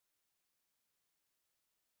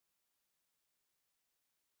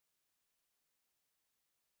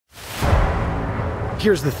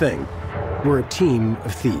Here's the thing. We're a team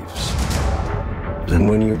of thieves. And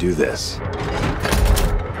when you do this,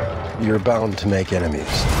 you're bound to make enemies.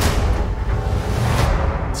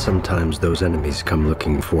 Sometimes those enemies come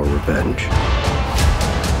looking for revenge.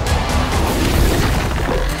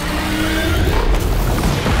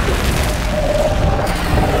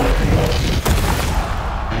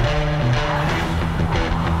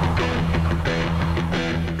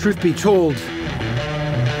 Truth be told,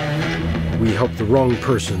 we help the wrong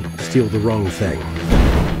person steal the wrong thing.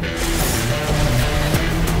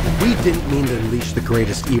 We didn't mean to unleash the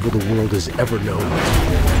greatest evil the world has ever known.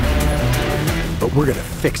 But we're gonna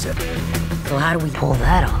fix it. So how do we pull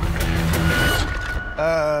that off?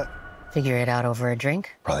 Figure it out over a drink?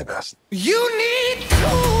 Probably best. You need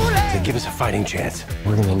to To give us a fighting chance,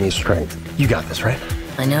 we're gonna need strength. You got this, right?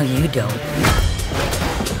 I know you don't.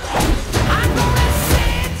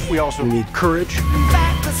 We also need courage,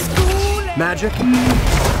 back to school. magic,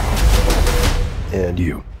 and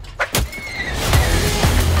you.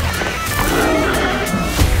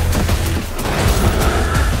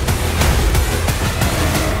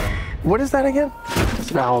 What is that again?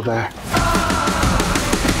 It's an owl bear.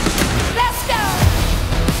 Let's go.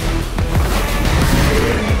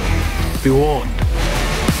 Be warned.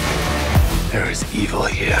 There is evil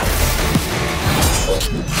here.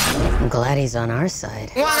 I'm glad he's on our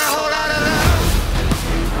side. Want a whole lot of love.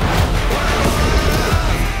 Want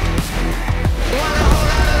a whole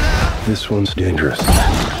lot of love. This one's dangerous.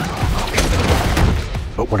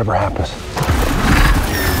 But whatever happens,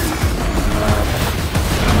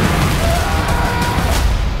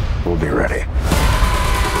 we'll be ready.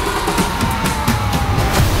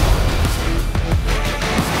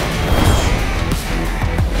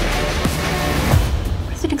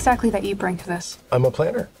 What is it exactly that you bring to this? I'm a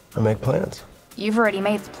planner. I make plans. You've already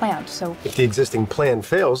made the plan, so If the existing plan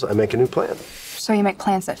fails, I make a new plan. you make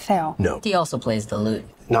plans that fail. No, He also plays the lute.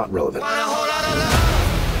 not relevant. Want a whole lot of